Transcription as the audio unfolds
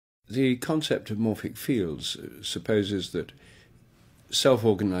The concept of morphic fields supposes that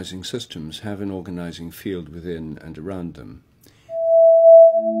self-organizing systems have an organizing field within and around them.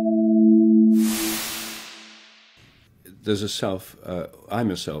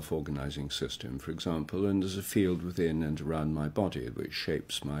 I'm a self-organizing system, for example, and there's a field within and around my body which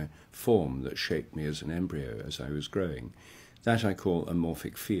shapes my form, that shaped me as an embryo as I was growing. That I call a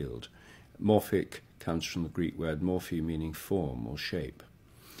morphic field. Morphic comes from the Greek word morphe, meaning form or shape.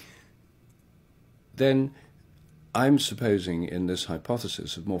 Then I'm supposing in this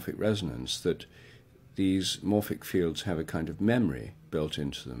hypothesis of morphic resonance that these morphic fields have a kind of memory built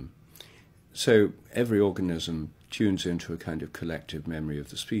into them. So every organism tunes into a kind of collective memory of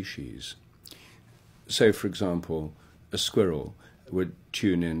the species. So, for example, a squirrel would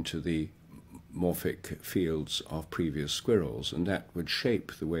tune into the morphic fields of previous squirrels, and that would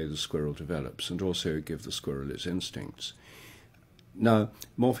shape the way the squirrel develops and also give the squirrel its instincts. Now,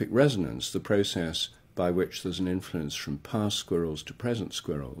 morphic resonance, the process by which there's an influence from past squirrels to present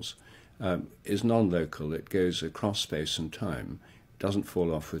squirrels, is non-local. It goes across space and time, doesn't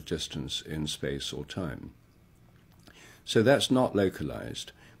fall off with distance in space or time. So that's not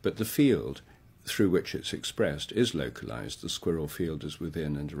localized, but the field through which it's expressed is localized. The squirrel field is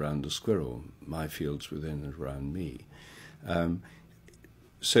within and around the squirrel. My field's within and around me.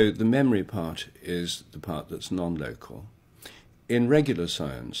 So the memory part is the part that's non-local. In regular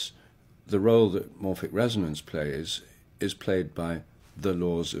science, the role that morphic resonance plays is played by the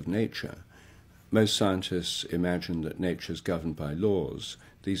laws of nature. Most scientists imagine that nature is governed by laws.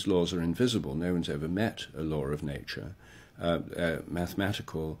 These laws are invisible. No one's ever met a law of nature. They're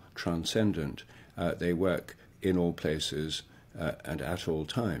mathematical, transcendent. They work in all places and at all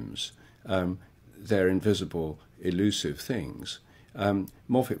times. They're invisible, elusive things.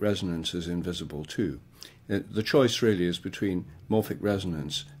 Morphic resonance is invisible too. The choice really is between morphic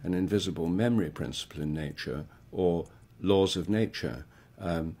resonance, an invisible memory principle in nature, or laws of nature,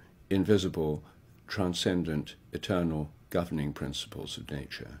 invisible, transcendent, eternal governing principles of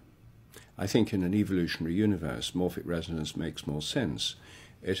nature. I think in an evolutionary universe, morphic resonance makes more sense.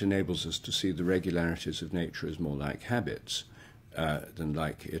 It enables us to see the regularities of nature as more like habits than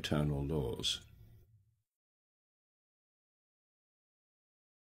like eternal laws.